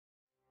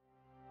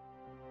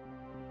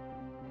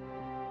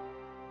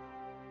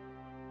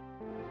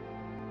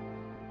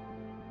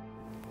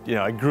you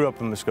know, I grew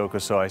up in Muskoka,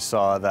 so I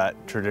saw that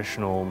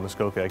traditional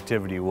Muskoka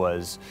activity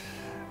was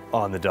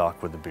on the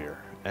dock with a beer.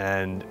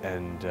 And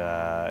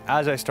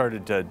as I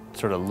started to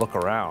sort of look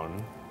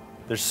around,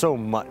 there's so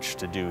much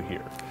to do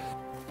here.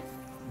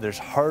 There's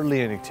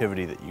hardly an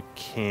activity that you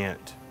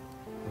can't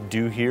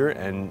do here,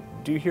 and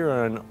do here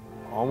on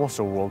almost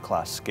a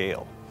world-class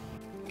scale.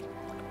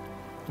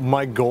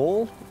 My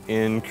goal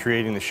in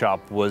creating the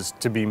shop was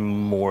to be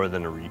more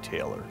than a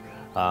retailer.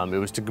 It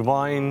was to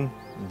combine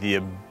the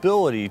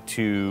ability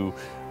to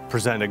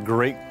present a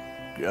great,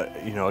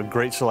 a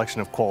great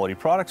selection of quality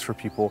products for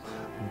people,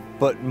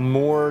 but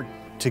more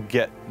to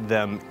get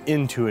them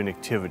into an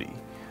activity.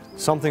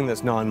 Something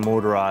that's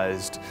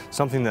non-motorized,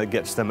 something that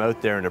gets them out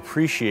there and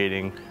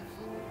appreciating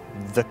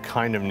the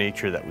kind of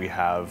nature that we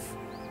have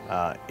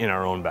in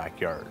our own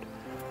backyard.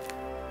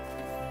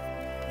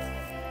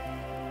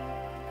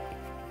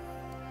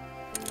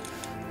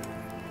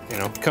 You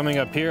know, coming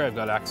up here, I've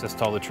got access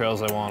to all the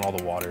trails I want, all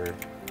the water,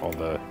 all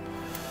the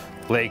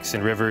lakes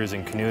and rivers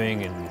and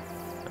canoeing, and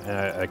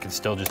I can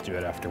still just do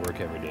it after work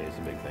every day is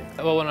a big thing.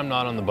 Well, when I'm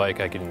not on the bike,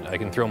 I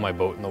can throw my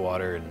boat in the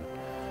water and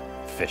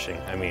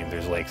fishing. I mean,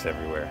 there's lakes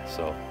everywhere,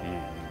 so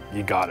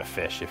you gotta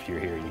fish if you're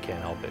here, you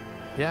can't help it.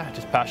 Yeah,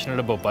 just passionate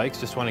about bikes,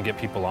 just want to get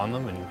people on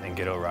them and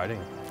get out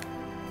riding.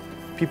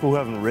 People who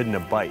haven't ridden a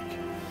bike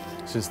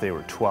since they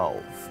were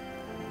 12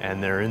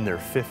 and they're in their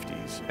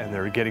 50s and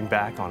they're getting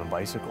back on a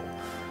bicycle,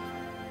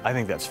 I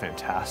think that's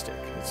fantastic.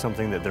 It's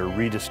something that they're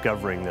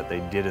rediscovering that they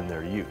did in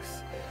their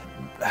youth.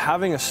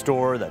 Having a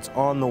store that's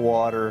on the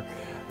water,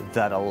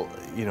 that,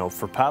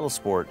 for paddle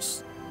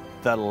sports,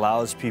 that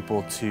allows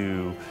people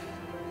to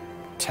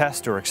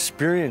test or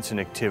experience an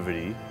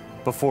activity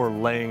before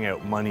laying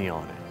out money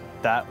on it.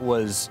 That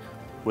was,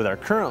 with our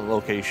current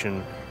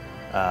location,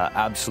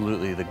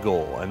 absolutely the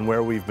goal. And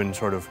where we've been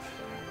sort of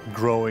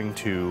growing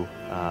to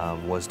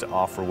was to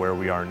offer where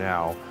we are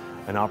now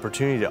an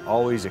opportunity to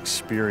always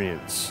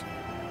experience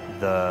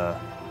the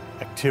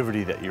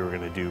activity that you were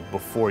going to do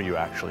before you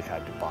actually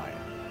had to buy it.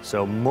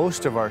 So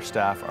most of our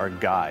staff are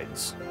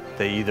guides.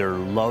 They either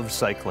love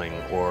cycling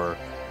or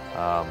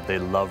they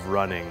love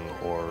running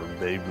or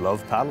they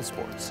love paddle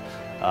sports.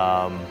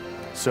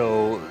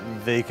 So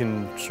they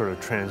can sort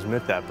of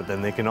transmit that, but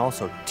then they can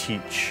also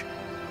teach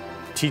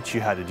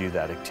you how to do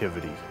that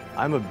activity.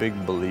 I'm a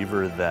big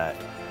believer that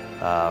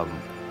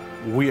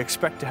we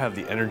expect to have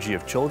the energy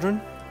of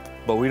children,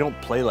 but we don't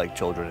play like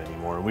children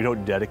anymore. We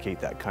don't dedicate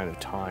that kind of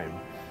time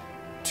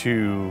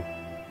to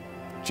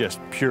just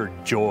pure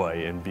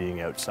joy in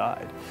being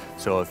outside.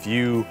 So if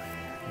you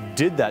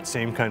did that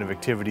same kind of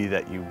activity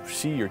that you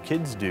see your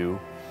kids do,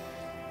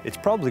 it's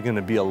probably going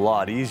to be a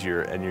lot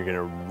easier and you're going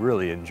to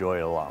really enjoy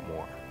it a lot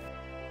more.